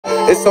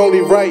It's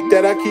only right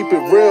that I keep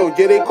it real.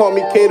 Yeah, they call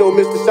me Kato,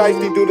 Mr.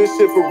 Shiesty, do this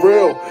shit for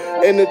real.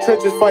 In the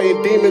trenches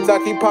fighting demons,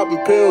 I keep popping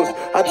pills.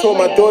 I told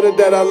my daughter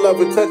that I love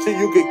her, touch her,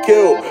 you get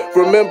killed.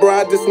 Remember,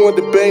 I just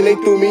wanted to bang, they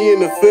threw me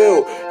in the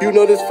field. You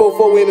know this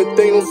fofo ain't a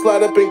thing, don't slide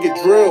up and get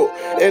drilled.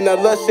 And I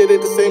love shit at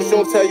the same, she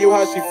don't tell you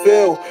how she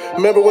feel.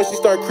 Remember when she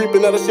started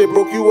creeping out, that shit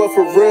broke you up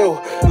for real.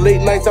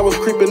 Late nights I was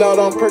creeping out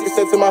on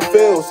Percocets in my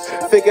feels.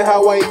 Thinking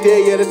how I ain't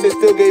dead, yeah, that shit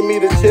still gave me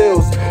the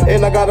chills.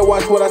 And I gotta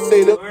watch what I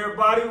say to. Hello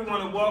everybody, we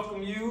want to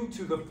welcome you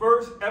to the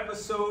first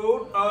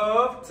episode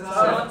of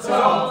Tough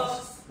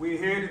Talks. We're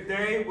here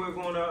today. We're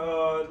going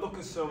to look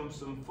at some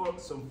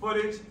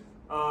footage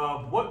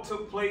of what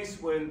took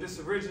place when this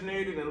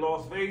originated in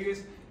Las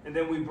Vegas, and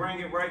then we bring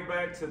it right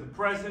back to the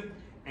present.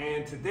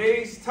 And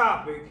today's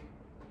topic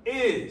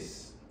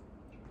is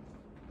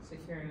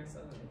securing our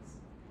sons.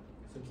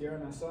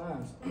 Securing our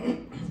sons.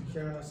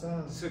 Securing our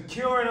sons.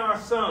 Securing our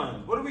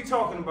sons. What are we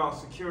talking about,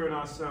 securing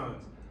our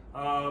sons?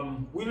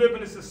 We live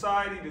in a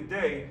society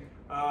today.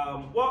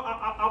 Well,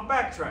 I'll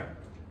backtrack.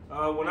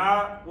 When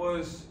I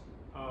was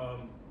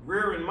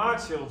rearing my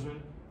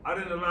children, I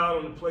didn't allow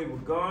them to play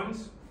with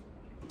guns.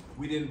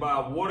 We didn't buy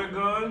water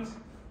guns.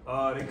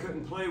 They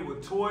couldn't play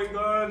with toy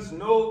guns,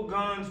 no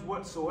guns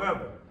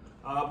whatsoever.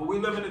 But we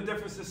live in a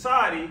different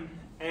society,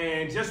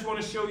 and just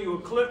want to show you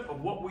a clip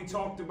of what we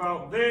talked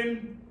about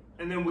then,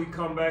 and then we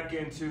come back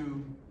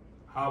into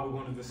how we're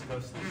going to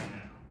discuss this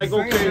now. Like,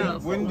 okay,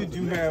 when did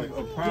you have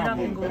a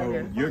problem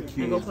of your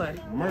kids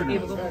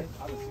murdered?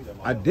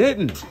 I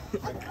didn't.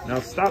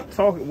 Now stop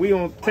talking. We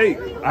on tape.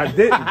 I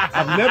didn't.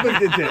 I never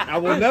did that. I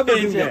will never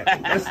do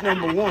that. That's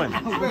number one.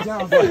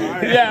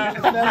 Yeah.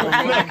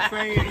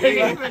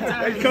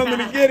 They coming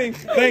to get him.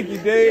 Thank you,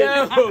 Dave.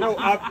 No,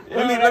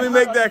 let me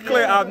make that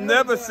clear. I've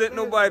never sent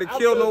nobody to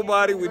kill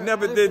nobody. We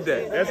never did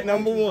that. That's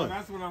number one.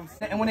 That's what I'm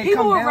saying. And when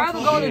people would rather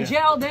go to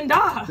jail than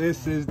die.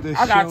 This is the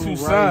I got two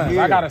sons.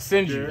 I gotta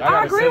send you.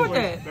 I agree with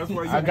that. That's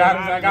why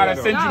I gotta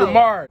send you to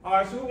Mars. All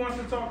right, so who wants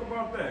to talk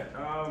about that?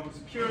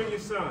 Securing your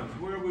sons.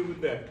 Where are we with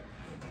that?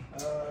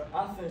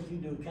 I think you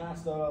do. Can I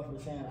start off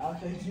with saying I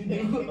think you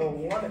do a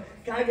one?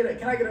 Can I get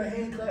a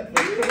hand clap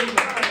for you?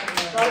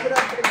 Start it up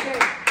for the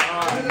king.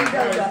 He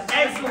does an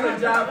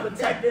excellent job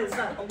protecting his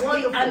son.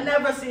 I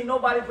never seen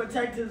nobody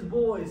protect his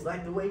boys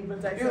like the way he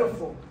protects us.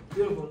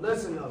 Beautiful.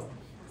 Listen though.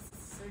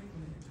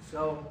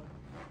 So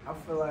I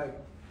feel like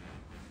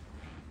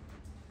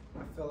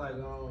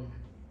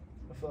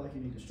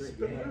you need to straighten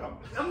your head.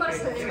 I'm not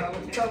saying you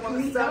talking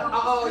about the stuff.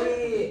 Oh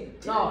yeah.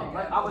 No,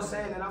 like I was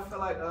saying that I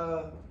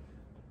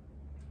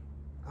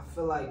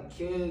feel like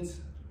kids,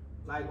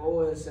 like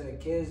always said,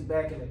 kids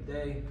back in the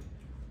day,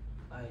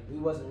 like we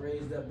wasn't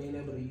raised up being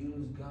able to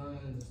use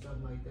guns and stuff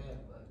like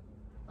that, but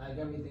like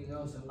everything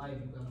else in life,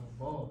 you gotta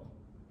evolve.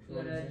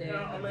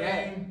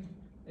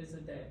 It's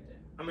adapting.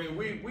 I mean,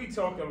 we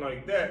talking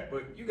like that,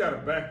 but you gotta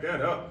back that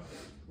up.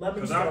 Let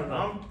me start.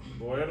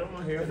 Boy, I don't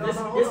want to hear this.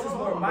 This is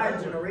more my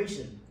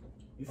generation.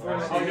 You feel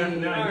what I'm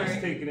saying? Now you're just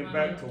taking it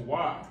back to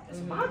why. It's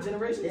my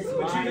generation.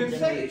 But you didn't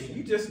say it.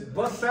 You just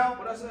bust out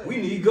what I said. We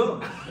need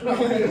guns. I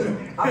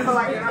feel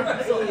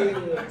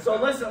like so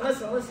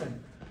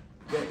listen.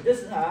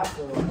 This is how I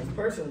feel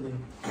personally.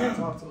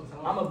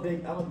 I'm a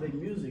big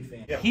music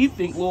fan. He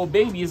think Lil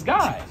Baby is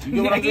God. You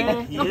know what I'm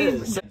saying? He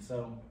is.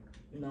 So,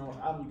 you know,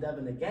 I'm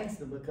Devin the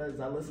gangster because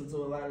I listen to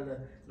a lot of the.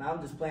 Now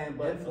I'm just playing,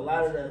 but a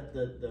lot of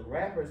the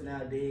rappers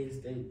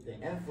nowadays, the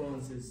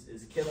influence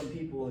is killing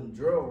people in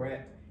drill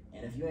rap.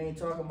 And if you ain't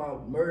talking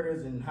about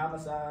murders and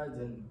homicides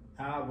and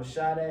how I was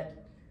shot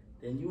at,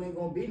 then you ain't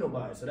gonna be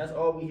nobody. So that's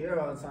all we hear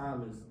all the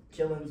time is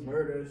killings,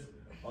 murders,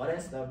 all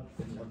that stuff.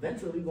 And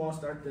eventually we're gonna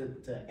start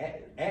to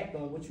act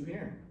on what you're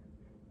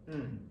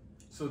hearing.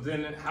 So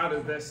then how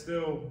does that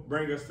still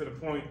bring us to the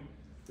point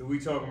that we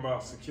talking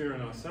about securing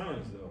our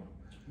sons though?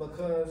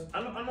 Because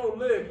I know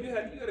Liv, you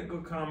had a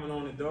good comment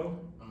on it though.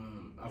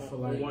 I feel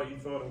like what you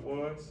thought it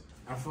was.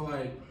 I feel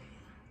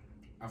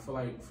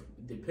like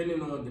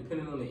depending on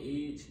the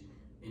age,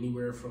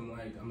 anywhere from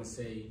like I'm gonna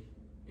say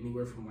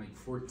anywhere from like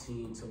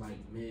 14 to like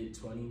mid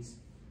 20s.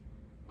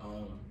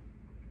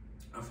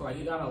 I feel like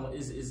it got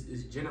it's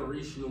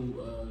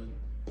generational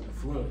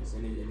influence,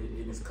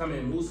 and it's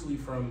coming mostly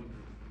from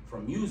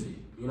music.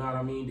 You know what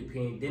I mean? The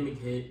pandemic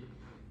hit,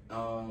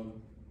 and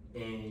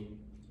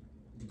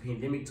the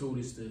pandemic told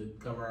us to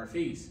cover our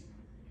face.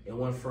 It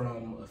went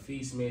from a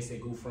face mask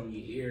that go from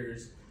your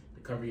ears to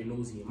cover your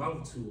nose and your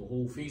mouth to a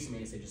whole face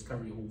mask that just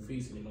cover your whole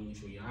face and then only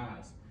show your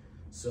eyes.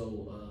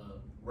 So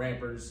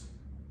rappers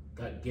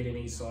get in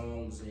these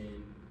songs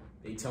and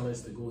they tell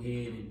us to go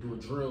ahead and do a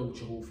drill with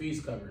your whole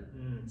face covered.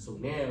 So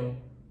now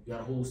you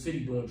got a whole city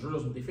doing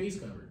drills with their face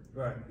covered.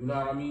 Right. You know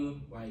what I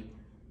mean? Like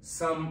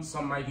some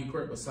might get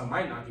court, but some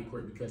might not get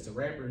court because the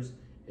rappers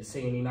is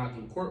saying they not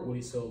getting court with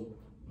it. So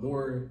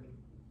more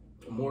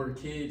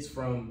kids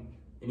from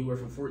anywhere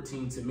from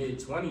 14 to mid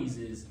 20s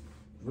is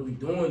really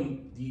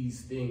doing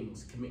these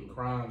things, committing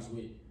crimes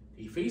with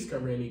a face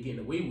cover and they getting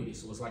away with it.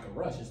 So it's like a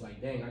rush. It's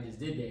like, dang, I just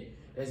did that.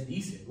 That's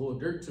decent. Lil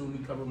Durk told me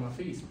cover my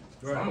face.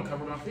 So I'm gonna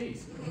cover my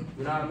face.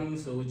 You know what I mean?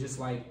 So it's just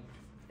like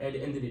at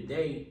the end of the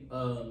day,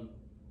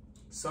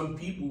 some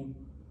people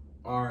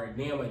are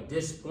now at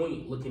this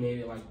point looking at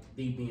it like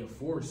they being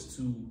forced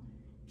to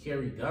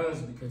carry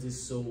guns because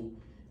it's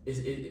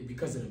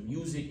because of the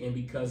music and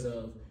because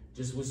of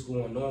just what's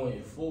going on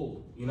in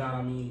full. You know what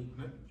I mean?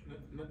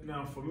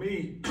 Now for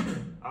me,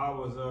 I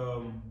was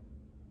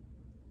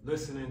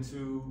listening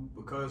to,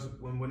 because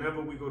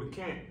whenever we go to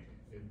camp,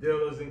 if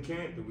Dilla's in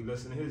camp, then we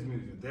listen to his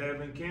music. If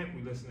Dev in camp,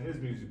 we listen to his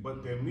music.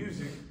 But their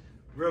music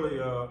really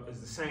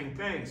is the same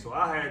thing. So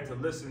I had to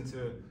listen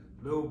to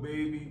Lil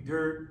Baby,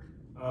 Durk,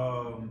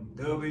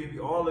 Dub Baby,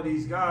 all of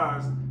these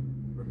guys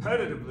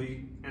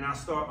repetitively, and I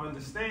start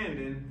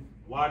understanding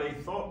why they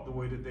thought the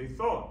way that they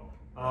thought.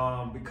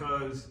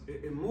 Because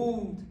it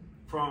moved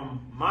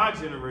from my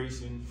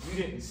generation.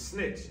 You didn't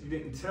snitch. You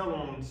didn't tell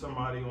on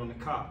somebody on the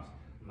cops.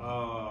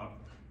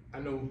 I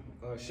know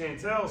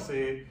Chantel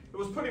said it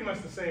was pretty much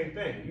the same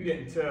thing. You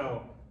didn't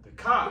tell the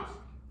cops.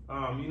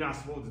 You're not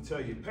supposed to tell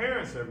your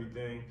parents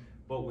everything.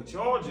 But what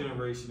y'all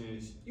generation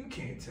is, you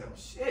can't tell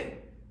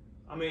shit.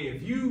 I mean,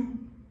 if you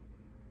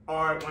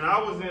are, when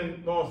I was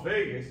in Las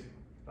Vegas,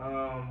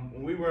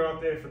 when we were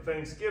out there for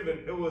Thanksgiving,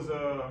 it was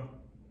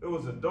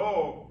a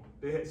dog.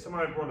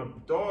 Somebody brought a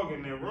dog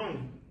in their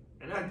room,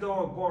 and that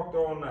dog barked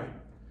all night.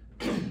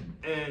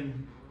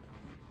 And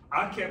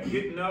I kept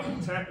getting up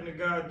and tapping the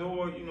guy's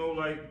door,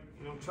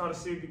 try to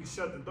see if he could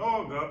shut the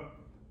dog up.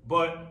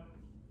 But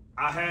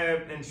I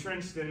have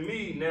entrenched in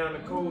me now the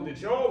code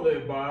that y'all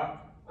live by.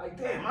 Like,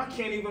 damn, I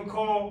can't even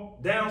call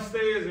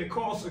downstairs and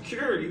call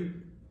security,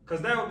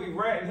 because that would be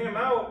ratting him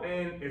out.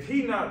 And if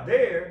he not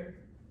there,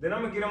 then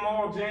I'm gonna get him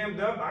all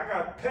jammed up. I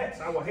got pets.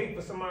 I would hate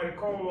for somebody to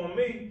call on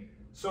me.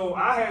 So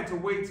I had to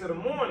wait till the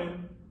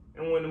morning.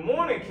 And when the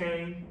morning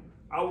came,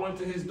 I went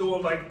to his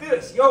door like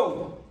this.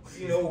 Yo,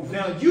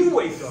 now you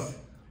wake up.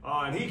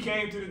 And he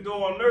came to the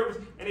door all nervous,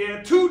 and he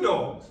had 2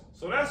 dogs.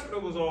 So that's what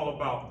it was all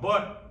about.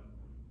 But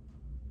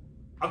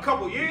a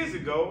couple years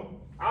ago,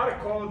 I'd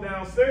have called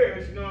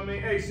downstairs, you know what I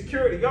mean? Hey,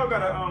 security, y'all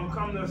gotta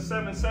come to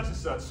 7 such and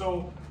such.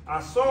 So I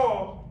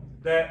saw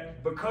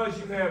that because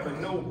you have a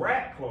no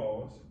rat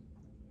clause,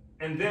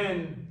 and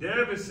then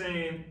Dev is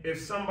saying if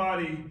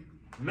somebody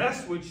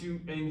mess with you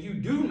and you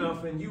do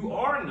nothing, you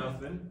are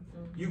nothing.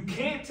 You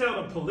can't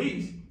tell the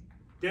police.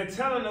 They're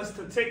telling us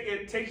to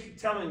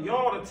telling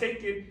y'all to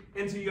take it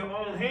into your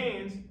own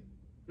hands.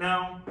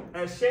 Now,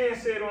 as Shan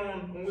said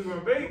when we were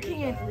in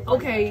Vegas,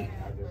 okay,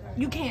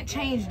 you can't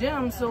change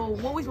them, so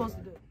what are we supposed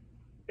to do?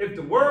 If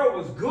the world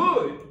was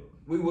good,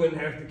 we wouldn't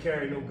have to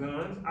carry no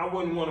guns. I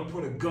wouldn't want to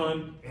put a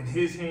gun in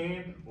his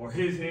hand or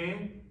his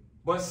hand.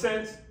 But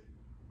since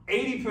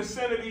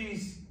 80% of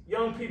these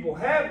young people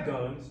have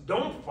guns,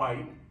 don't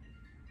fight,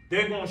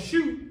 they're going to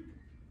shoot,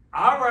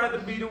 I'd rather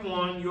be the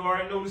one, you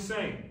already know the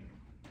saying.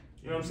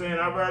 You know what I'm saying?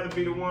 I'd rather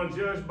be the one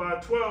judged by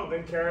 12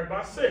 than carried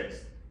by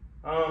 6.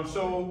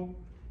 So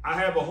I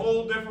have a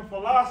whole different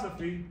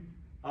philosophy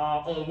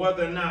on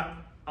whether or not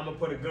I'm going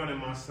to put a gun in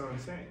my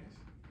son's hands.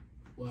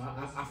 Well,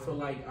 I feel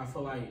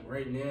like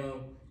right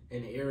now,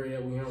 in the area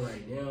that we're in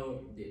right now,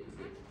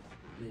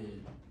 the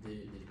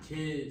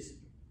kids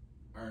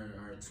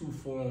are too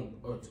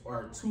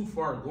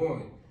far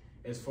gone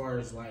as far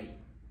as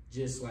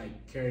just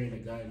carrying a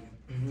gun,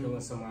 killing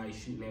somebody,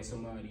 shooting at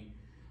somebody.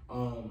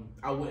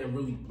 I wouldn't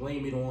really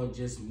blame it on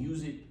just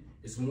music.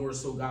 It's more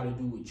so got to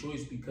do with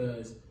choice,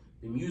 because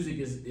the music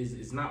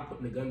is not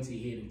putting a gun to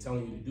your head and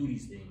telling you to do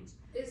these things.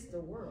 It's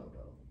the world,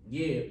 though.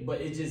 Yeah,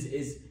 but it's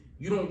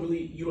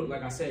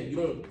like I said,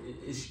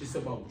 it's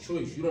about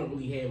choice. You don't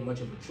really have much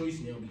of a choice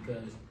now,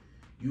 because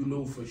you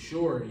know for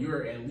sure,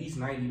 you're at least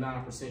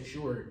 99%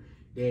 sure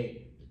that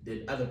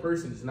the other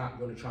person is not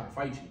going to try to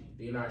fight you.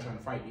 They're not trying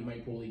to fight. They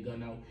might pull a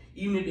gun out.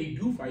 Even if they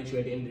do fight you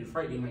at the end of the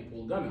fight, they might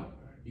pull a gun out.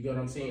 You get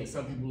what I'm saying?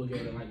 Some people look at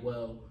it like,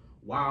 well,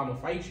 why I'm going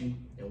to fight you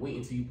and wait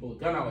until you pull a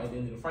gun out at the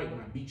end of the fight when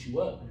I beat you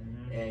up?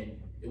 And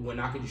when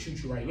I can just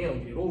shoot you right now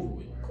and get it over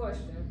with.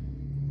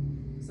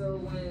 Question.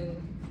 So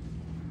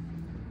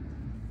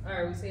all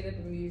right, we say that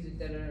the music,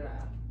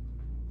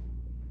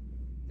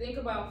 Think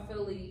about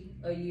Philly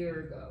a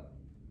year ago.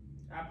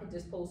 I put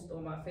this post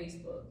on my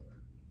Facebook.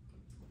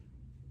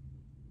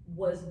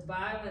 Was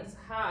violence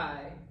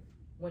high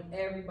when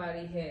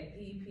everybody had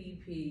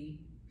PPP,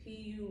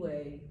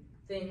 PUA,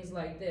 things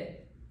like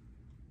that?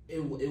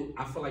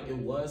 I feel like it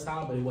was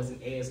high, but it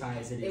wasn't as high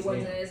as it is now. It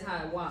wasn't as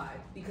high. Why?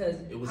 Because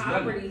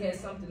poverty has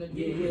something to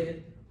do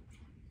with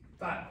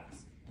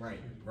violence.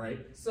 Right.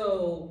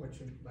 So,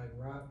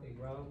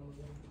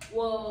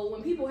 well,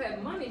 when people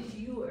have money,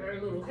 you are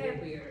a little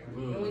happier.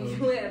 And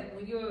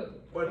when you're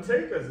but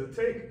takers are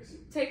takers.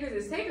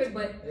 Takers is takers,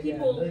 but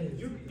people they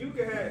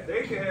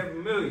can have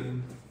 $1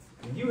 million,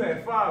 and you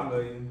have $5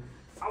 million.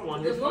 I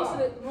want this.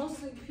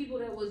 Most of the people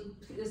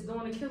that's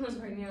doing the killings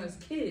right now is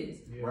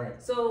kids. Yeah.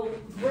 Right. So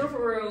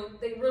for real,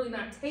 they really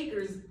not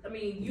takers. I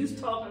mean, you was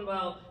talking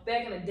about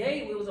back in the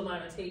day, it was a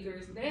lot of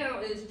takers. Now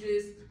it's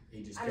just.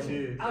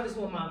 I just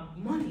want my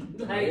money.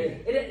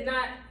 It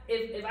not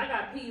if I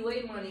got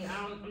PUA money,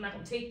 I'm not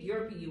gonna take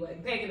your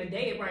PUA. Back in the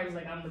day, it probably was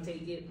like I'm gonna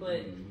take it,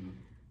 but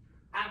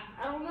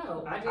I don't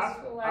know. I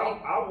just feel like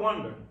I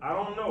wonder. I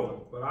don't know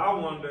it, but I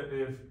wonder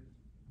if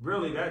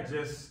really that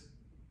just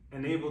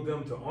enabled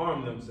them to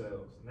arm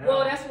themselves. Now,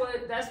 well, that's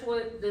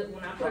what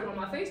when I put it on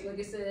my Facebook,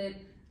 it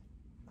said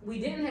we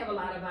didn't have a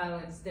lot of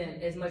violence then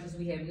as much as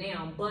we have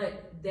now,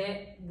 but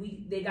that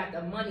they got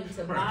the money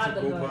to buy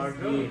the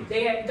guns.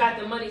 They got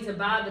the money to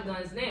buy the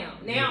guns now.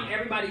 Now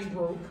everybody's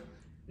broke.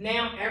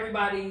 Now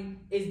everybody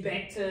is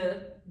back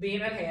to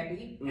being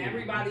unhappy.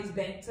 Everybody's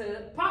back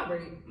to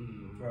poverty.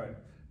 Right.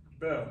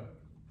 Bell,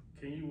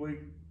 can you wake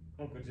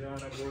Uncle John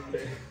up over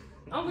there?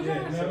 Uncle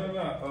John. No.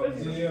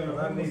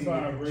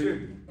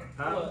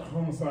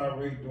 Homicide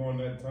rate during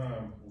that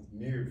time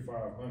neared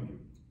 500.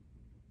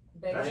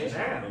 That's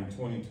now. In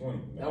 2020.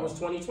 That was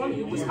 2020.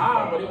 It was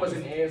high, but it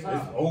wasn't as high.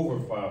 It's over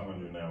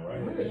 500 now,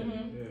 right?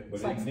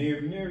 But like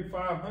it near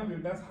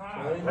 500. That's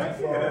high.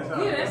 That's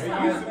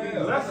high.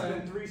 Less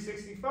than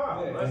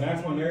 365. Yeah, and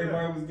that's when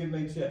everybody was getting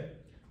their check.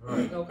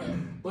 Right. Okay.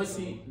 But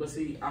see,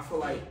 I feel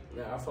like,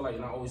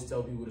 and I always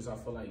tell people this. I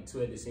feel like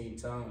too at the same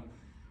time,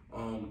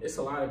 it's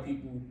a lot of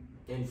people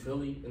in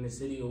Philly, in the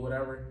city or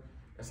whatever,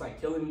 that's like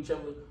killing each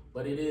other.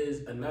 But it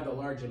is another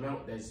large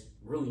amount that's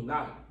really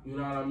not. You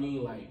know what I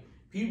mean? Like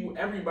people,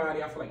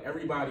 everybody. I feel like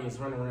everybody is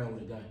running around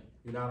with a gun.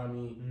 You know what I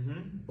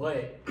mean?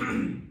 But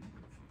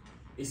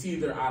it's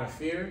either out of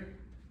fear,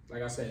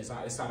 like I said, it's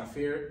out of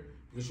fear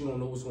because you don't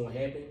know what's going to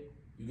happen.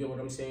 You get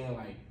what I'm saying?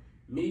 Like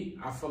me,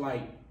 I feel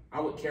like I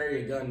would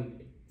carry a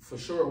gun for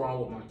sure around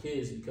with my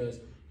kids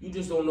because you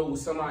just don't know what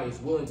somebody is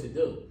willing to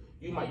do.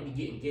 You might be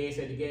getting gas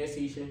at the gas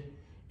station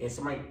and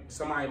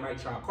somebody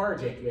might try to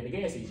carjack you at the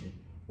gas station.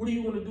 What do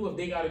you want to do if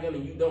they got a gun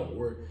and you don't?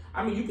 Or,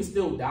 I mean, you can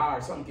still die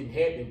or something can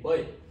happen,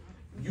 but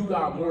you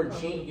got more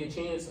your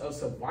chance of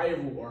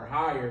survival or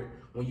higher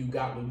when you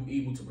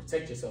able to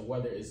protect yourself,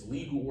 whether it's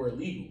legal or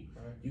illegal.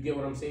 You get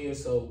what I'm saying?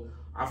 So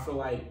I feel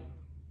like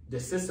the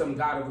system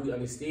got to really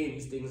understand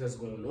these things that's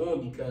going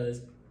on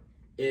because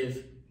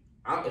if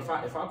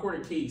I court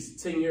a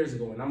case 10 years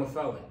ago and I'm a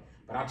felon,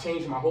 but I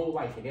changed my whole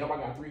life and now I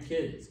got 3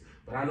 kids,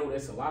 but I know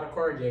there's a lot of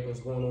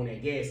carjackings going on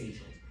at gas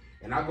stations,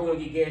 and I go and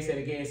get gas at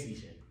a gas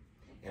station,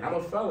 and I'm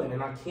a felon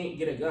and I can't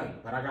get a gun,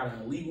 but I got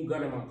an illegal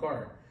gun in my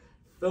car,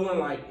 feeling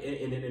like,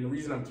 and the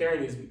reason I'm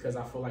carrying it is because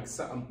I feel like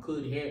something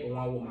could happen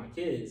while with my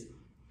kids,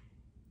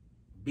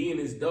 being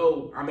as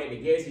though I'm at the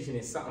gas station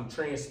and something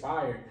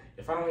transpired,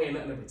 if I don't have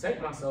nothing to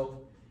protect myself,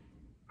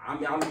 I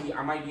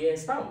might get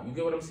asked out. You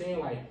get what I'm saying?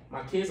 Like,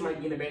 my kids might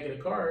be in the back of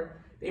the car.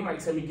 They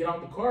might tell me get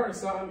out the car or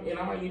something, and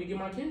I might need to get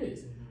my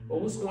kids. But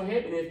what's going to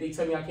happen if they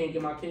tell me I can't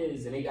get my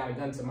kids and they got a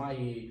gun to my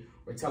head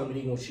or telling me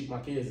they're going to shoot my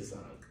kids or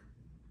something?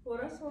 Well,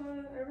 that's why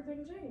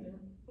everything's changing.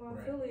 Well,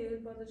 Philly is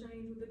about to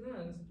change with the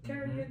guns.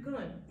 Carry your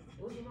gun.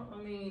 I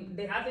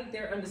mean, I think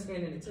they're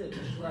understanding it too.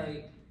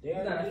 Like, you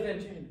got to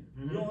finish.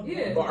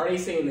 Yeah. But are they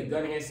saying the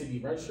gun has to be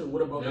registered?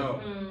 What about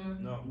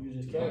No. You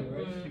just carry,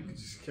 right? You can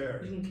just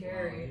carry. You can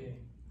carry it.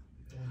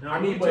 Now, I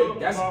mean, but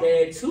that's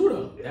bad too,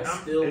 though. That's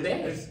still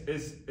bad.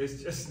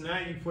 It's just now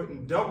you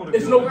putting double the.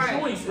 There's no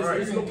choice.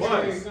 There's no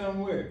Carry choice.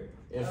 somewhere.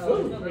 In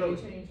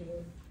Philly.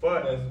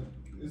 But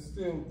it's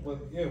still, but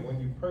yeah, when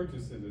you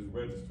purchase it, it's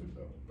registered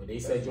though. But they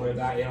said it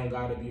don't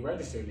got to be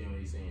registered. Then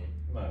they saying.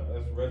 No,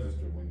 that's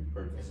registered when you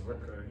purchase it.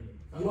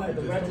 You don't have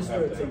to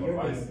register it to your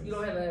license. You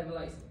don't have to have a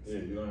license. Yeah,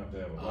 you don't have to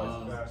have a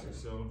license. Gotcha.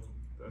 So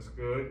that's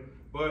good.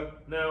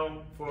 But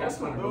now for That's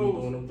not really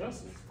doing them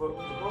justice. For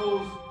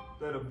those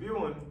that are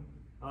viewing,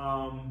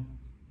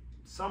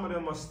 some of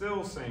them are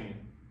still saying,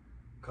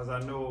 because I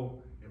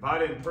know if I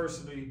didn't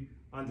personally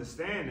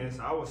understand this,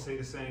 I would say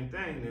the same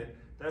thing, that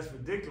that's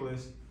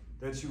ridiculous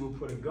that you would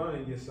put a gun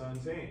in your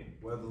son's hand,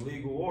 whether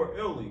legal or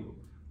illegal.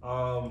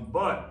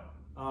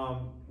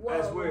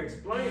 As we're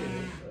explaining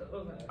it,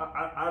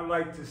 I'd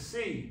like to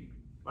see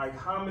like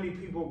how many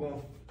people are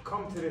going to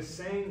come to the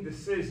same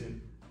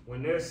decision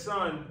when their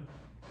son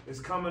is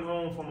coming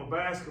home from a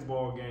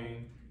basketball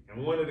game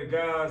and one of the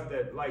guys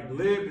that like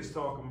Liv is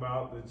talking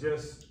about that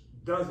just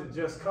does it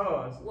just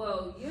cause.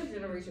 Well, your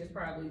generation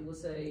probably will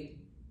say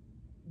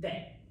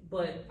that,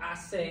 but I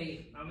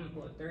say I'm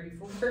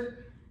 34.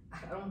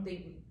 I don't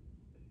think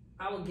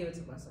I would give it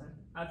to my son.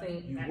 I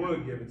think you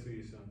would give it to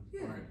your son.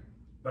 Yeah. Right.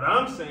 But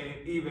I'm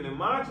saying even in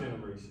my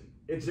generation,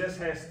 it just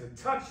has to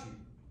touch you,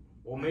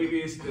 or maybe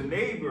it's the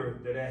neighbor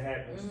that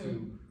happens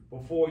to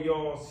before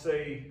y'all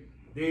say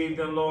Dave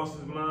done lost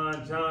his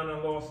mind, John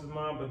done lost his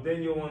mind, but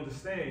then you'll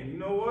understand, you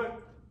know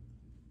what?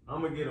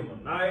 I'm gonna get him a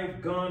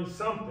knife, gun,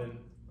 something,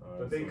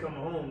 but they come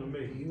home to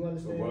me. You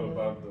understand? So what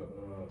about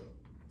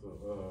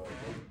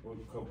what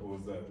couple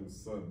was that whose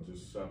son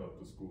just shot up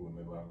the school and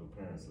they locked the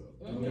parents up?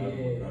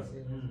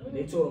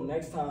 They told him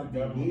next time be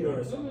neater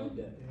or something like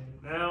that.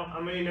 Now,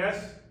 I mean,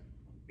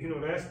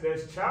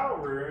 that's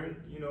child rearing.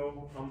 You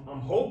know, I'm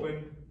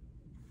hoping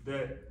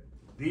that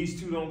these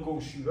two don't go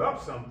shoot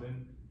up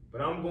something, but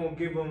I'm gonna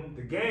give them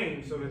the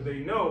game so that they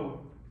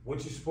know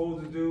what you're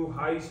supposed to do,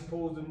 how you're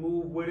supposed to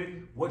move with it,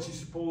 what you're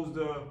supposed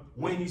to,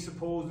 when you're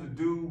supposed to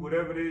do,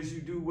 whatever it is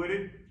you do with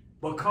it.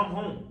 But come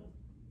home.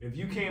 If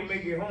you can't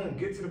make it home,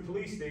 get to the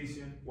police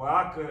station where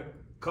I could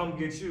come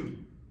get you.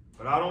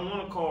 But I don't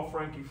want to call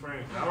Frankie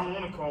Frank. I don't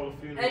want to call a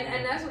funeral.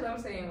 And that's what I'm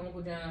saying,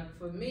 Uncle John.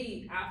 For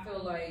me, I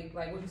feel like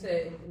what you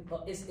said,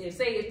 if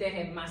they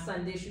had my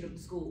son did shoot up the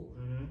school,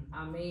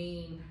 I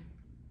mean,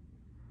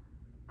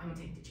 I'm going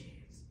to take the chance.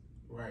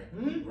 Right,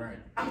 right.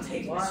 I'm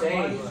taking Why the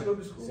you shoot up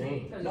the school?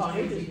 No,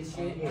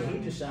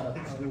 he just shot up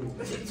the school.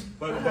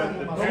 But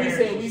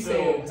we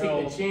saying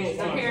take the chance.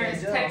 The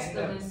parents texted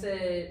them and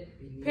said,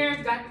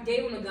 parents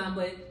gave him the gun,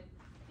 but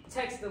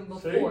text them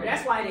before.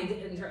 That's why they get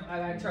in trouble. I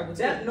got in trouble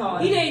too.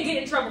 He didn't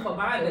get in trouble for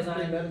buying the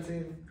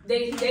gun.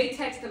 They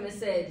text him and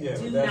said,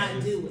 do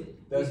not do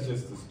it. That's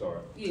just the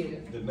start. Yeah.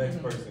 The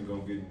next person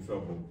gonna get in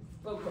trouble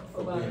for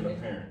being a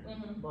parent.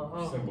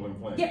 Simple and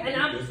plain. Yeah,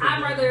 and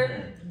I'd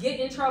rather get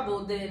in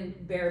trouble than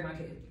bury my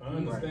kid. I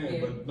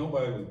understand, but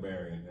nobody was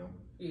burying him.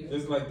 Yeah.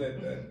 It's like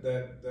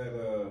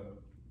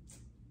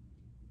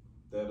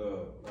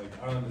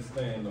like I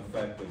understand the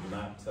fact of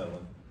not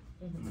telling.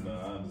 You know,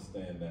 I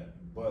understand that,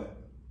 but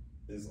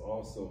it's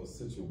also a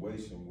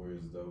situation where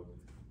as though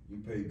you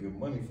pay good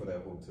money for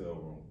that hotel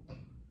room.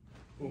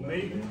 Who,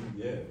 me?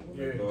 Yeah,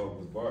 the dog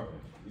was barking.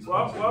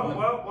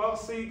 Well,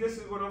 see, this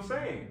is what I'm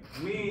saying.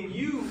 Me and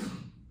you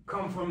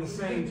come from the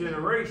same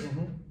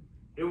generation.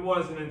 It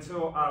wasn't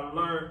until I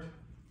learned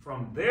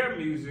from their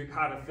music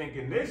how to think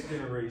in this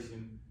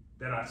generation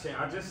that I changed.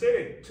 I just said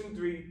it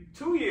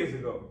 2 years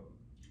ago.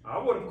 I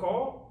would have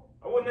called.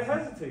 I wouldn't have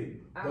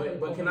hesitated.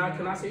 But can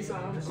I say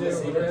something?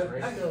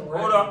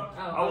 Hold up.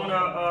 I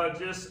want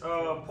to just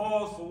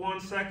pause for 1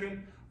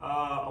 second.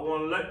 I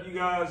want to let you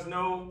guys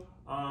know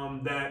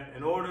that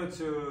in order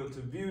to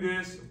view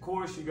this, of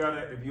course, you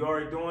gotta, if you're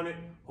already doing it,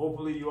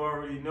 hopefully you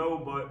already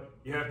know, but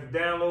you have to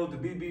download the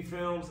BB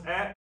Films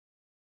app.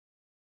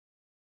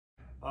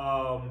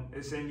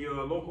 It's in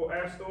your local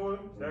app store,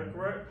 is that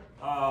correct?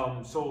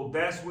 So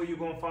that's where you're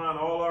gonna find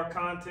all our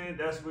content.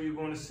 That's where you're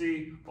gonna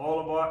see all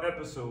of our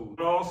episodes.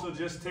 But also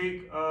just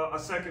take a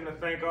second to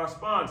thank our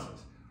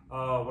sponsors.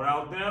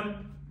 Without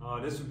them,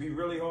 this would be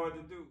really hard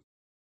to do.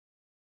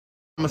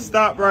 I'm gonna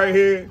stop right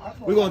here.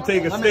 We're gonna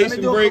take a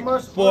station break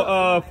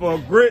for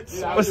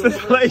Grits. What's the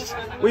place?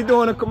 We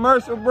doing a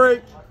commercial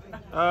break.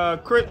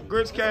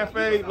 Grits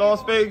Cafe,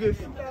 Las Vegas,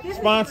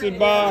 sponsored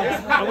by,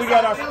 and we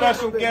got our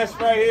special guest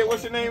right here.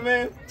 What's your name,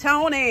 man?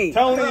 Tony.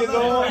 Tony is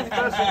on,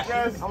 special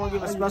guest. I want to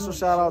give a special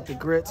shout out to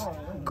Grits.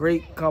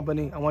 Great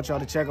company. I want y'all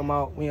to check them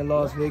out. We in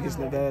Las Vegas,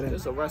 Nevada.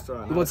 It's a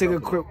restaurant. We're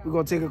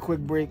gonna take a quick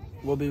break.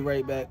 We'll be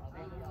right back.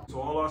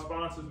 So all our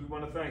sponsors, we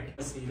want to thank you.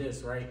 Let's see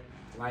this, right?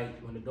 Like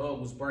when the dog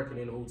was barking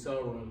in the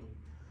hotel room,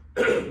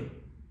 and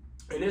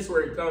this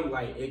where it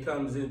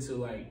comes into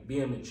like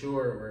being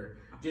mature or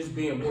just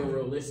being more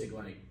realistic,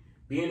 like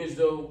being as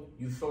though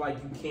you feel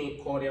like you can't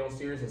call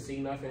downstairs and say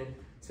nothing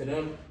to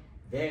them.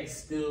 That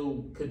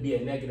still could be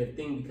a negative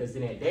thing, because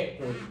then at that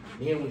point,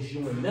 then it was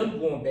you and them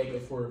going back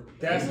and forth.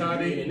 That's how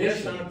they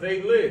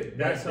live.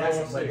 That's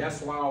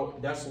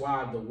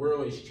why the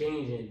world is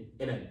changing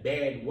in a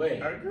bad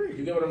way. I agree.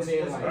 You get what I'm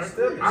saying?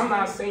 Like, I'm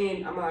not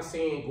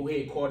saying go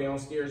ahead, call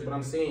downstairs, but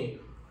I'm saying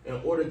in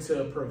order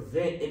to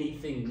prevent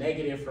anything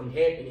negative from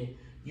happening,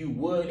 you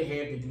would have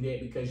to do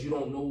that, because you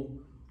don't know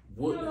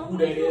who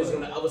that is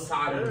on the other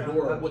side of the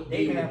door, what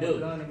they would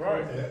do.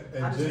 Right.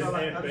 And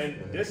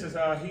this is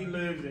how he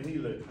lives and he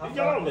lives. And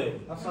y'all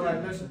live. I feel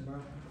like, listen, bro.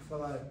 I feel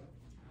like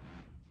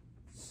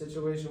the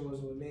situation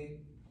was with me.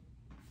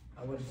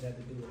 I would just have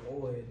to do what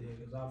Old Head did,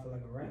 because I feel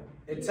like a rat.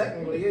 It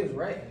technically is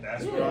right.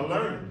 That's what I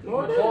learned.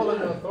 Calling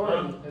the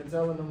authorities and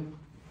telling them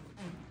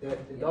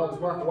that the dog's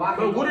barking.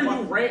 But what are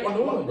you ratting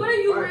on? What are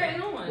you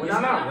ratting on? It's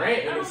not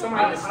ratting. It's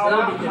somebody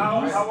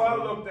How I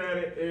looked at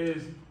it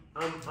is,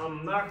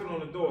 I'm knocking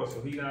on the door,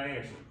 so he's not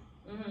answering.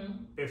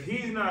 If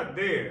he's not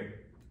there,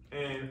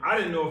 and I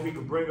didn't know if he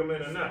could bring him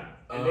in or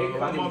not, and they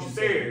come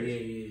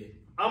upstairs,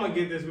 I'm gonna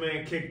get this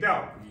man kicked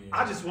out.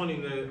 I just want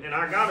him to, and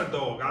I got a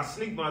dog. I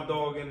sneak my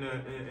dog in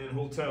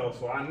hotels,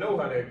 so I know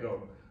how that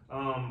go.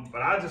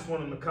 But I just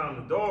want him to calm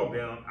the dog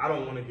down. I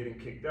don't want to get him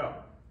kicked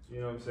out.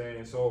 You know what I'm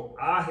saying? So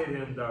I hit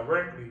him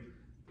directly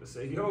to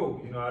say,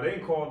 yo, I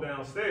didn't call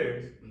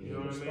downstairs. You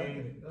know what I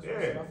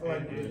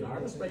mean? I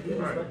respect you.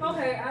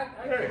 Okay,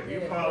 I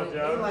you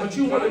apologize. But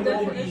you want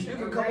to you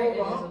can come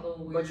over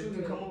humble. But you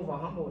can come over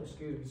humble.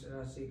 Excuse me,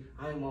 sir.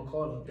 I ain't gonna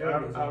call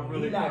him. I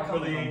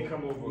really ain't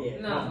come over. Yeah.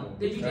 No.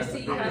 Did you just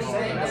see how he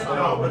said that?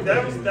 No, but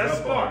that's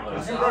smart.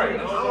 That's right. I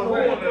don't know who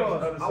on the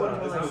other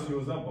side. That's how she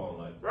was up all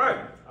night.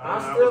 Right.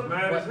 I was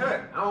mad as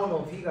heck. I don't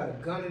know if he got a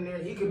gun in there.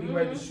 He could be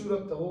ready to shoot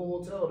up the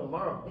whole hotel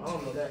tomorrow. I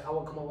don't know that. I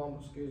will come over.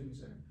 Excuse me,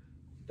 sir.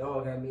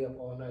 Dog had me up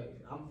all night.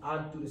 I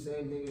do the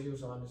same thing as you,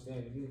 so I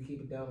understand. If you can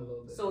keep it down a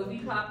little bit. So if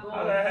you pop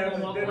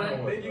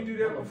on, did you do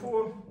that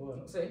before?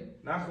 What? Say.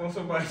 Knock on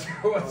somebody's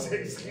door and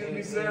say, "Excuse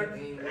me, sir."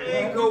 It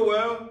ain't go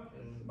well.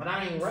 But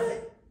I ain't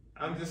right.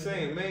 I'm just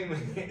saying, mainly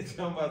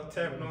talking about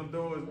tapping on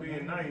doors,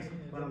 being nice.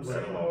 But I'm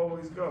saying,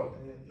 always go.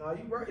 No,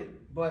 you right.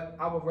 But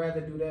I would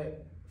rather do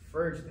that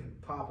first than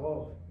pop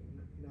off.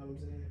 You know what I'm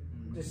saying?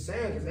 Just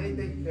saying, because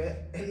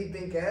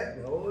anything can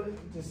happen.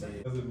 Just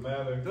saying. Does it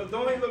matter?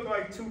 Don't he look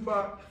like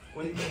Tupac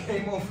when he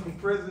came home from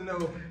prison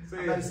though?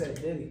 I said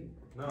Diddy.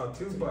 No,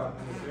 Tupac.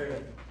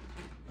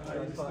 He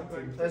looked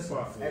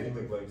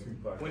like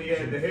Tupac. When he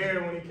had the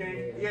hair, when he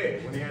came,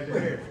 yeah, when he had the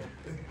hair.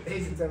 They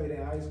used to tell me that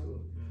in high school.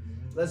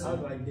 Listen, I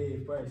was like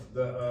Dave Price.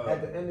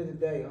 at the end of the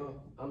day,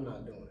 I'm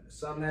not doing it.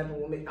 Something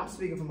happened with me. I'm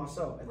speaking for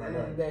myself. At the end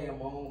of the day, I'm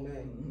my own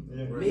man.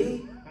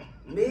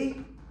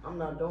 Me, I'm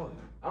not doing it.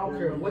 I don't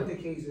care what the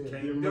case is.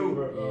 Can you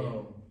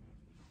remember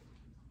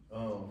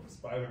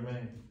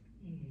Spider-Man?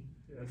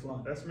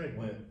 That's me.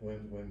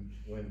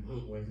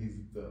 When he's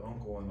the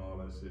uncle and all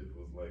that shit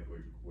was like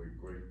with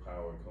great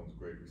power comes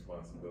great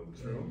responsibility.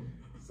 True.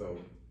 So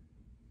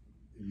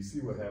you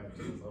see what happened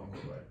to his uncle,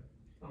 right?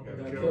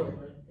 Got killed him.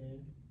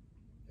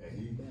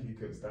 And he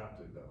could have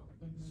stopped it though.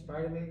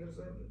 Spider-Man could have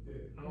stopped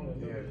it?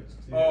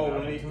 Yeah. Oh,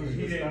 when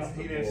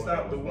he didn't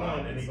stop the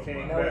one and he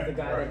came back. That was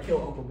the guy that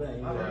killed Uncle Ben.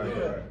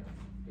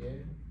 Yeah.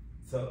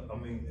 So I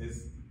mean,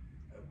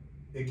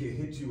 it can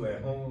hit you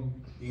at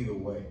home either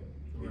way.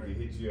 It can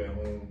hit you at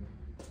home,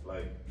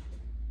 like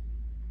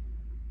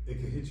it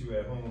can hit you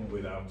at home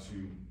without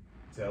you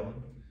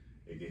telling.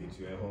 It can hit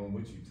you at home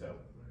with you telling.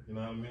 You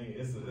know what I mean?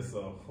 It's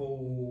a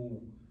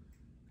whole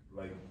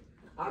like.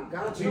 I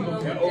got you. People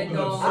can open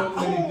up so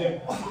many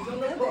things.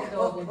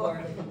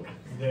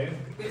 Yeah.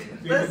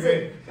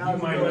 You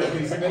might not be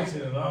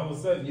snitching, and all of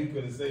a sudden you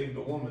could have saved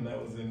a woman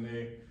that was in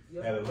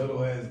there at a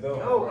little ass dog.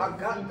 No, I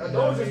got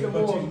those is the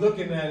But more. you're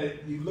looking at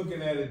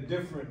it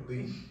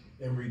differently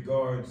in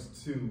regards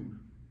to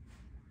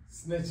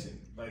snitching.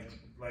 Like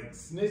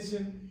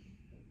snitching.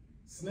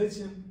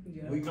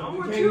 Yeah. We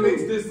can't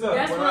mix this up.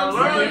 That's When what I'm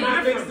I saying.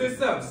 learned to mix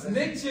this up.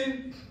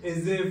 Snitching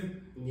is if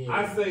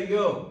I say,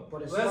 yo,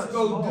 let's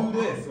go do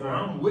this, or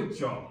I'm with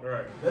y'all.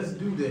 Right. Let's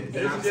do this.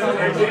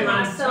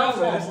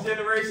 This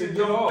generation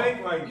don't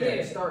think like that.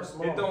 Yeah. Start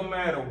small. It don't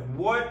matter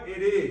what it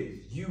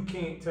is, you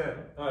can't tell.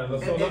 All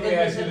right, so let me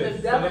ask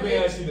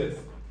you this.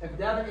 If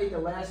Devin ate the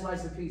last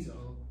slice of pizza,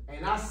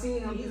 and I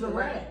seen him eat the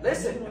last,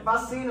 listen, if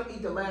I seen him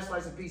eat the last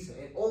slice of pizza,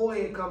 and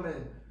Owen come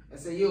in and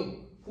say, yo,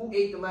 who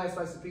ate the last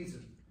slice of pizza?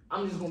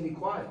 I'm just gonna be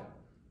quiet.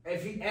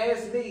 If he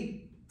asked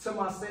me to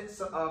my face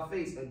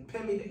and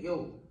pin me,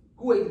 yo,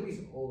 who ate the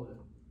pizza? Oh,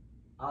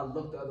 I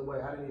looked the other way.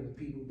 I didn't even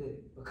peep who did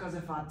it. Because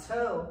if I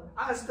tell,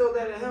 I instilled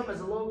that in him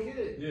as a little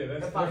kid. Yeah,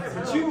 that's if I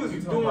different. But you was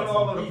doing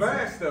all of the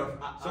bad stuff,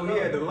 so he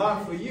had to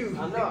lie for you.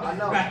 I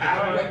know.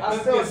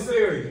 Let's get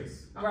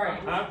serious.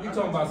 Right. You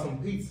talking about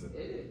some pizza.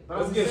 Yeah.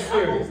 Let's get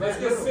serious. Let's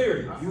get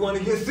serious. You want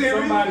to get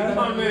serious?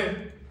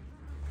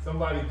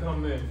 Somebody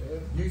come in.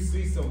 You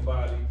see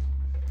somebody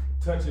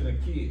touching a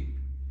kid.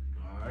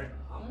 All right.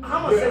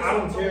 I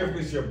don't care if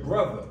it's your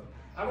brother.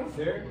 I don't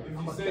care if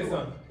you say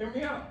something. Hear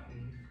me out.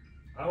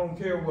 I don't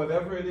care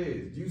whatever it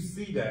is. You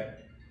see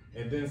that,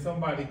 and then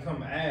somebody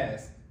come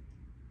ask.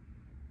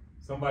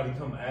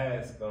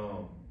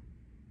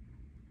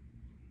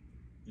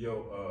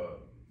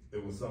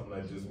 It was something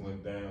that just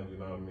went down, you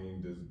know what I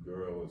mean? This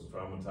girl was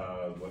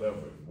traumatized, whatever,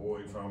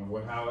 boy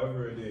trauma,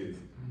 however it is.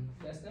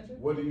 That's snitching?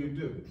 What do you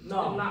do?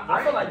 No, not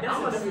I feel right. like that's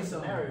I'm a gonna different say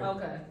scenario.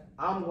 Okay.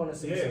 I'm gonna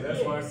say Yeah, something.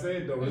 that's why I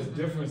said though, it's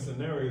different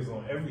scenarios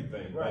on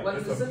everything. Right. Like, But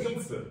it's a it's a-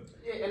 pizza.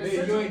 Yeah, and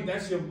Yeah, you ain't,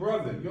 that's your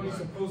brother. You ain't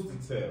supposed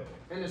to tell.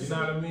 And You know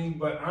what I mean?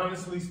 But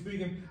honestly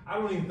speaking, I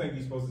don't even think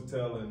you're supposed to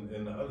tell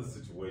in the other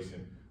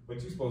situation,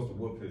 but you're supposed to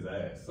whoop his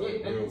ass. So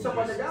yeah, and real you talking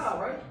about the vicious. guy,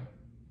 right?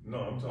 No,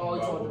 I'm talking Oh, you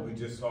about talking what we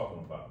just talking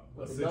about.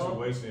 A With the dog?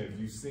 situation, if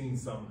you've seen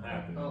something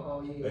happen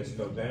Yeah. that you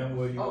know damn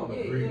well you don't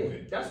agree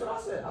with. That's what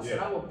I said. I said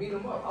Yeah. I would beat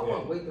him up. I Yeah.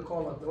 wouldn't wait to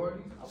call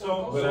authorities.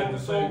 But at the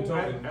same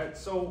token,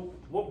 So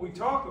what we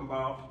talking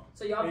about?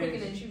 So y'all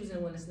picking and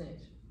choosing when to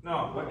snitch?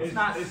 No, but It's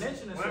not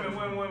snitching. Wait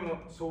a minute.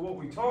 So what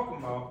we talking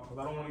about? Because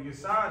I don't want to get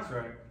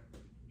sidetracked.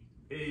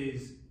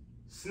 Is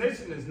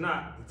snitching is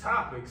not the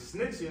topic.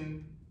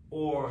 Snitching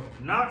or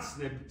not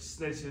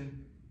snitching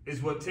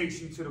is what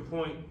takes you to the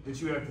point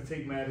that you have to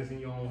take matters in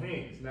your own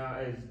hands. Now,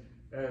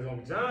 as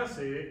Uncle John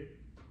said,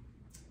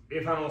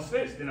 if I don't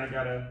snitch, then I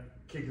gotta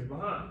kick his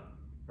behind,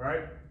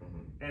 right?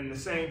 And the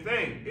same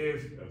thing,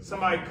 if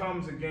somebody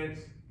comes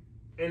against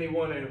any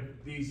one of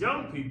these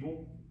young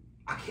people,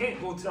 I can't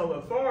go tell the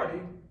authority.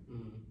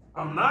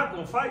 I'm not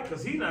gonna fight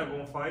because he's not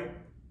gonna fight.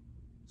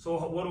 So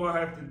what do I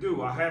have to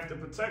do? I have to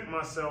protect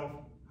myself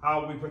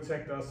how we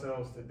protect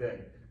ourselves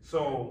today.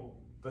 So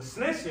the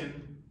snitching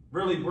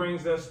really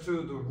brings us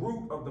to the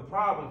root of the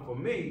problem for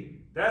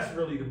me. That's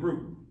really the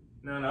root.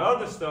 Now the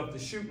other stuff, the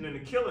shooting and the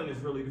killing, is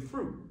really the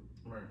fruit.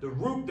 Right. The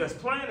root that's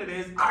planted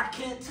is I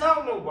can't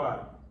tell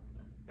nobody.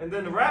 And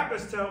then the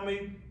rappers tell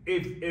me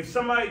if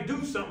somebody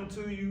do something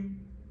to you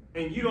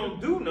and you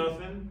don't do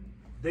nothing,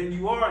 then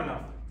you are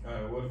nothing. all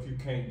right, what if you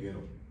can't get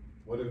them?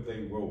 What if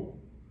they roll?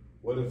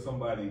 What if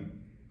somebody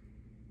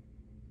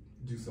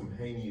do some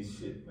heinous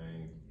shit,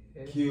 man?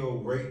 Kill,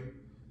 rape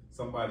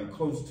somebody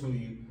close to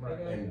you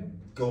and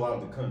go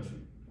out the country.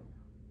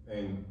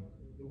 And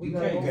you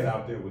can't get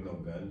out there with no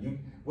gun.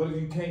 What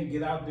if you can't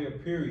get out there,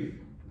 period?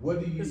 What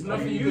do you There's do?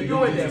 nothing You you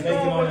doing just that?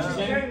 Take it on what the you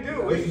chin? can't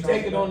do. Will you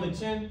take it on the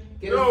chin?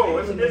 No,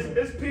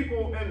 it's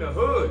people in the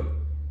hood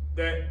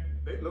that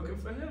they looking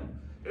for him.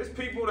 There's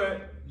people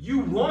that you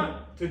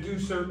want to do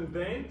certain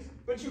things,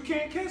 but you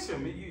can't catch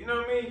them. You know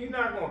what I mean? You're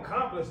not going to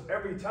accomplish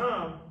every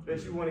time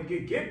that you want to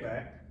get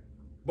back.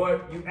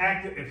 But you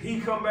act, if he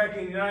come back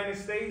in the United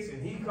States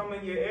and he come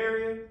in your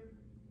area,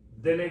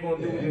 then they're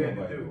going to do what they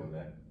have to do.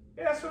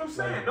 Yeah, that's what I'm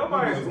saying. Like,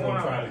 nobody's going to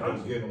out try the to go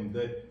country. get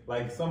them.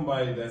 Like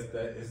somebody is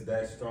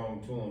that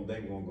strong to them,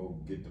 they gonna go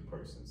get the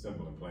person.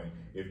 Simple and plain.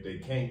 If they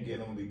can't get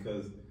them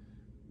because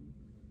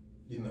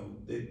you know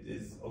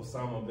it's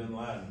Osama bin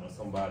Laden or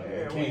somebody,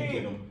 they can't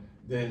get them,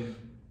 then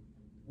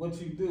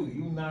what you do?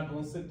 You're not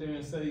gonna sit there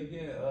and say,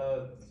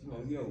 yeah,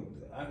 you know,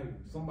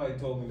 somebody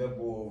told me that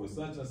boy was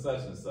such and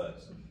such and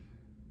such.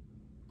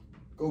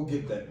 Go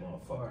get that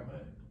motherfucker,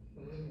 man.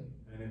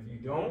 And if you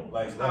don't,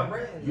 like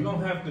you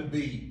don't have to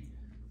be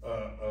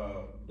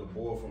the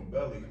boy from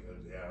Belly.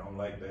 Yeah, I don't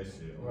like that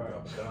shit. Right.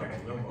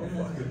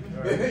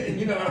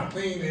 You know what I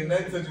mean? In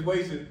that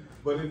situation,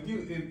 but if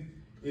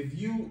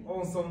you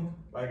on some,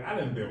 like I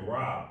done been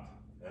robbed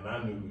and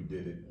I knew who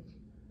did it.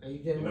 And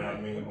you know what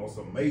I mean? On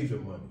some major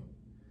money,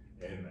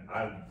 and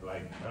I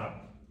like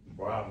not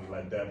robbed me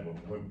like that,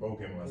 but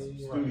broke in my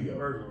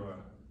studio.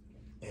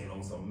 And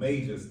on some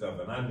major stuff,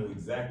 and I knew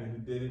exactly who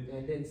did it.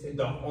 And then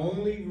the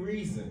only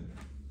reason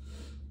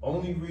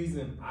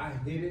I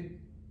hid it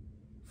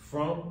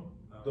from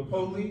the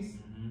police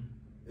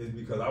is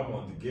because I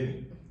wanted to get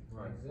him.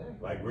 Right. Exactly.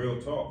 Like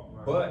real talk.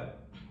 Right.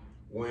 But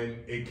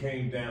when it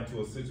came down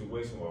to a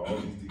situation where all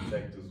these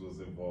detectives was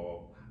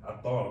involved, I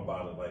thought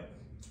about it like,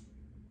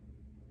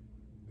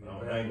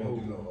 I ain't gonna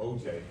do no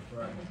OJ.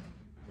 Right.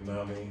 You know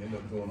what I mean? End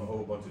up doing a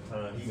whole bunch of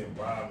time. He didn't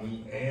rob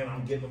me, and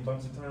I'm getting a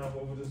bunch of time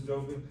over this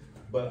joker.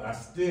 But I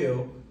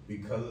still,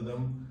 because of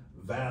them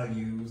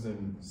values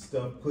and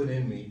stuff put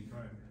in me,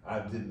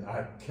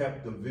 I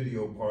kept the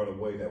video part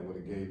away that would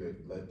have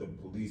let the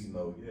police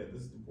know, yeah,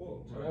 this is the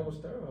boy. So that was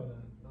thorough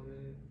then. I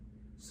mean,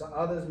 some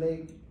others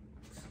may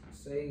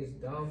say it's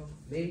dumb.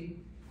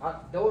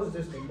 Those are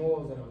just the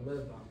morals that I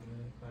live by,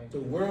 man. Like, the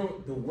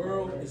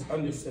world is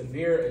under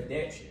severe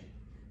addiction.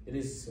 It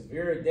is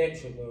severe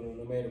addiction going on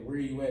no matter where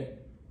you at.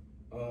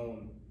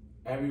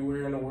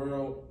 Everywhere in the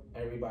world,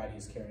 everybody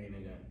is carrying a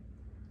gun.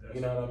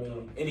 You know what I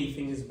mean?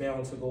 Anything is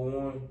bound to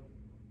go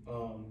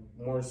on.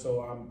 More so,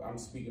 I'm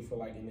speaking for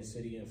like in the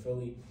city of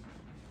Philly.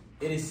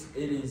 It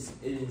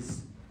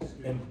is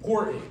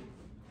important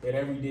that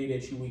every day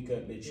that you wake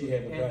up that you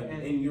have a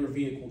gun in your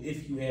vehicle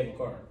if you have a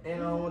car.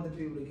 And I don't want the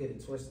people to get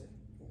it twisted.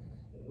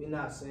 We're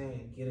not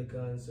saying get a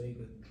gun so you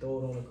can throw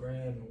it on the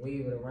ground and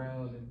wave it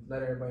around and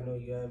let everybody know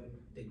you have it.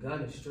 The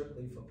gun is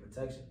strictly for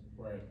protection.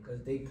 Right.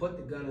 Because they put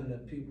the gun in the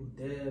people's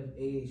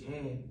age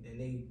hand and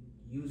they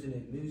using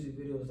it in music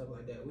videos and stuff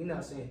like that. We're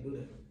not saying do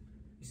that.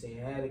 We're saying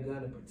have a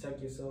gun to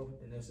protect yourself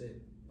and that's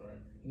it. Right.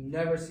 You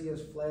never see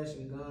us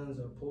flashing guns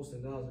or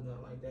posting guns or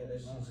nothing like that.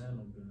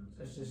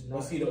 That's just not.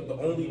 Well, see, the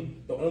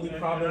only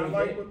problem. And I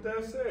like what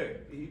that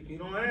said. He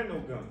don't have no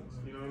guns.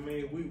 You know what I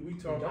mean? We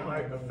talking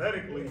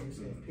hypothetically.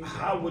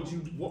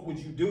 What would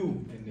you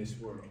do in this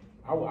world?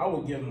 I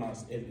would give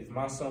if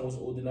my son was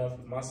old enough.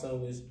 If my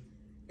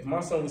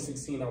son was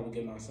 16, I would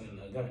give my son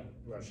a gun.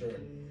 Right. Sure.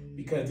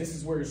 Because this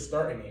is where it's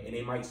starting at, and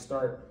they might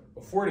start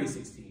before they're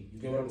 16. You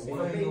get what I'm saying?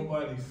 Why ain't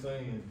nobody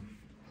saying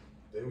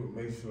they would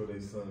make sure their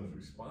son is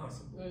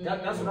responsible?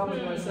 That's what I was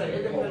going to say.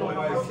 It depends on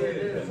how it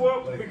is.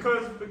 Well,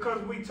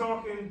 because we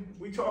talking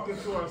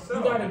to ourselves.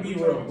 You gotta be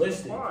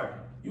realistic.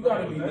 You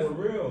gotta be more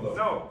real though.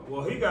 No,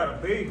 well he got a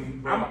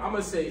baby. I'm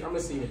gonna say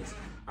this.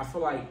 I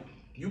feel like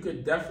you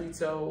could definitely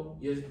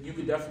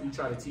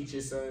try to teach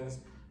your sons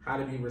how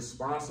to be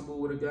responsible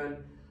with a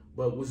gun.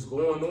 But what's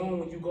going on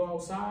when you go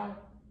outside?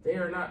 They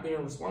are not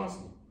being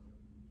responsible.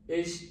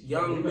 It's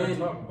young men. We're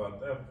not talking about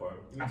that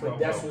part. We're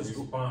talking about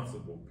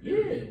responsible.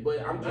 Yeah,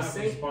 but I'm just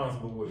saying.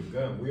 Responsible with a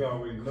gun. We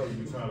already know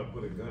you're trying to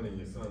put a gun in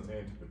your son's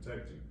hand to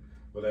protect you.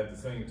 But at the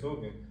same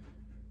token,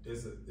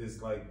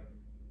 it's like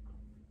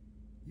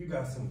you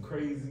got some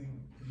crazy.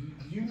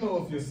 You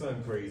know if your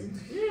son crazy.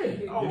 Yeah.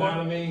 You know what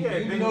I mean? Yeah,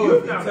 you know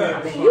if he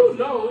touched. You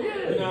know,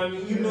 yeah. You know what I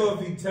mean? You know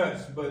if he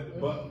touched. But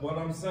what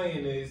I'm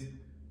saying is,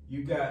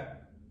 you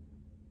got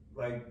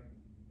like.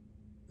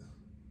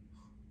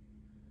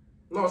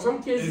 No,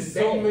 some kids. There's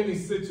so many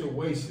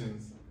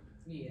situations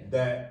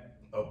that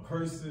a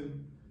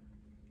person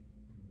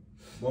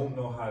won't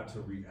know how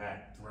to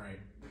react. Right.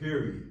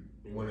 Period.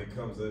 When it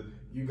comes to,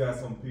 you got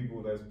some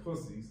people that's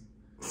pussies,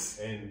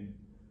 and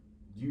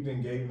you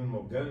done gave them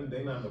a gun,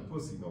 they not a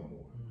pussy no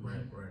more.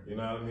 Right. You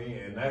know what I mean?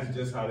 And that's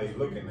just how they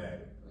looking at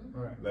it.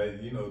 Right.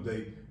 Like, you know,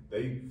 they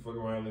fuck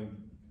around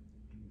and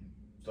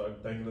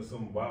start thinking of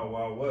some Wild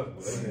Wild West,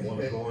 but they didn't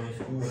want to go into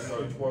school and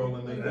start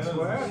twirling their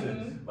guns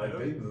and shit. Like,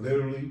 they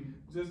literally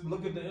just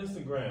look at the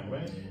Instagram,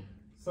 man. Yeah.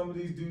 Some of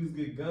these dudes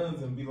get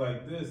guns and be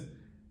like this,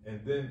 and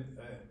then,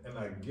 and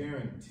I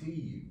guarantee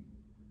you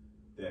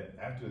that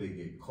after they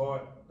get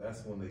caught,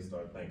 that's when they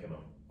start thinking of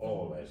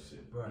all that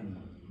shit. Right.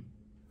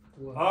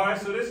 All right,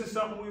 so this is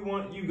something we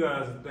want you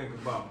guys to think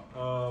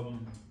about.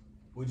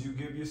 Would you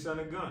give your son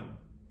a gun?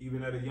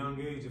 Even at a young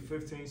age of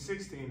 15,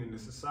 16, in the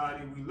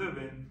society we live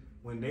in,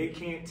 when they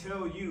can't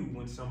tell you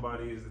when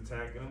somebody is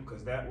attacking them,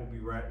 because that will be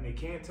ratting. They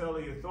can't tell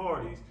the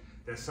authorities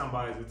that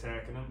somebody's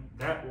attacking them.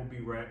 That will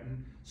be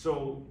ratting.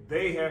 So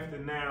they have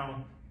to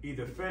now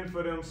either fend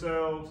for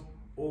themselves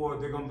or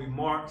they're going to be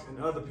marked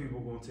and other people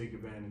are going to take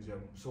advantage of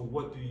them. So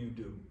what do you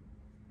do?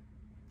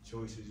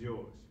 Choice is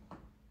yours.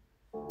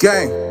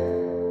 Gang.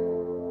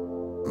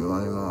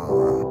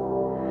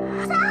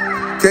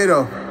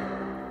 Kato.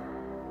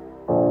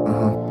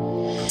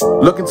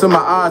 Look into my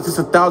eyes, it's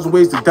 1,000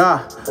 ways to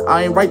die.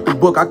 I ain't write the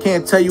book, I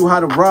can't tell you how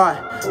to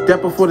ride.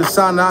 Death before the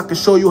sign, now I can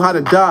show you how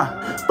to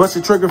die.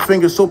 Busted trigger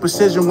finger, so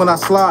precision when I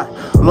slide.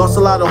 Lost a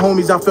lot of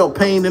homies, I felt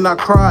pain and I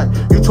cried.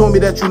 You told me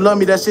that you love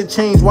me, that shit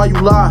changed, why you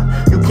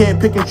lie? You can't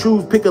pick and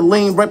choose, pick a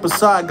lane right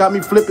beside. Got me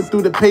flipping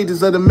through the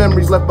pages of the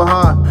memories left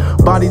behind.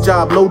 Body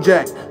job, low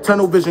jack,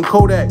 tunnel vision,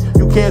 Kodak.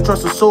 You can't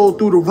trust a soul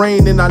through the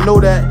rain, and I know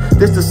that.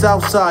 This the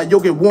south side, you'll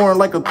get worn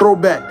like a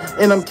throwback.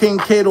 And I'm King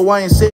Kato, I ain't say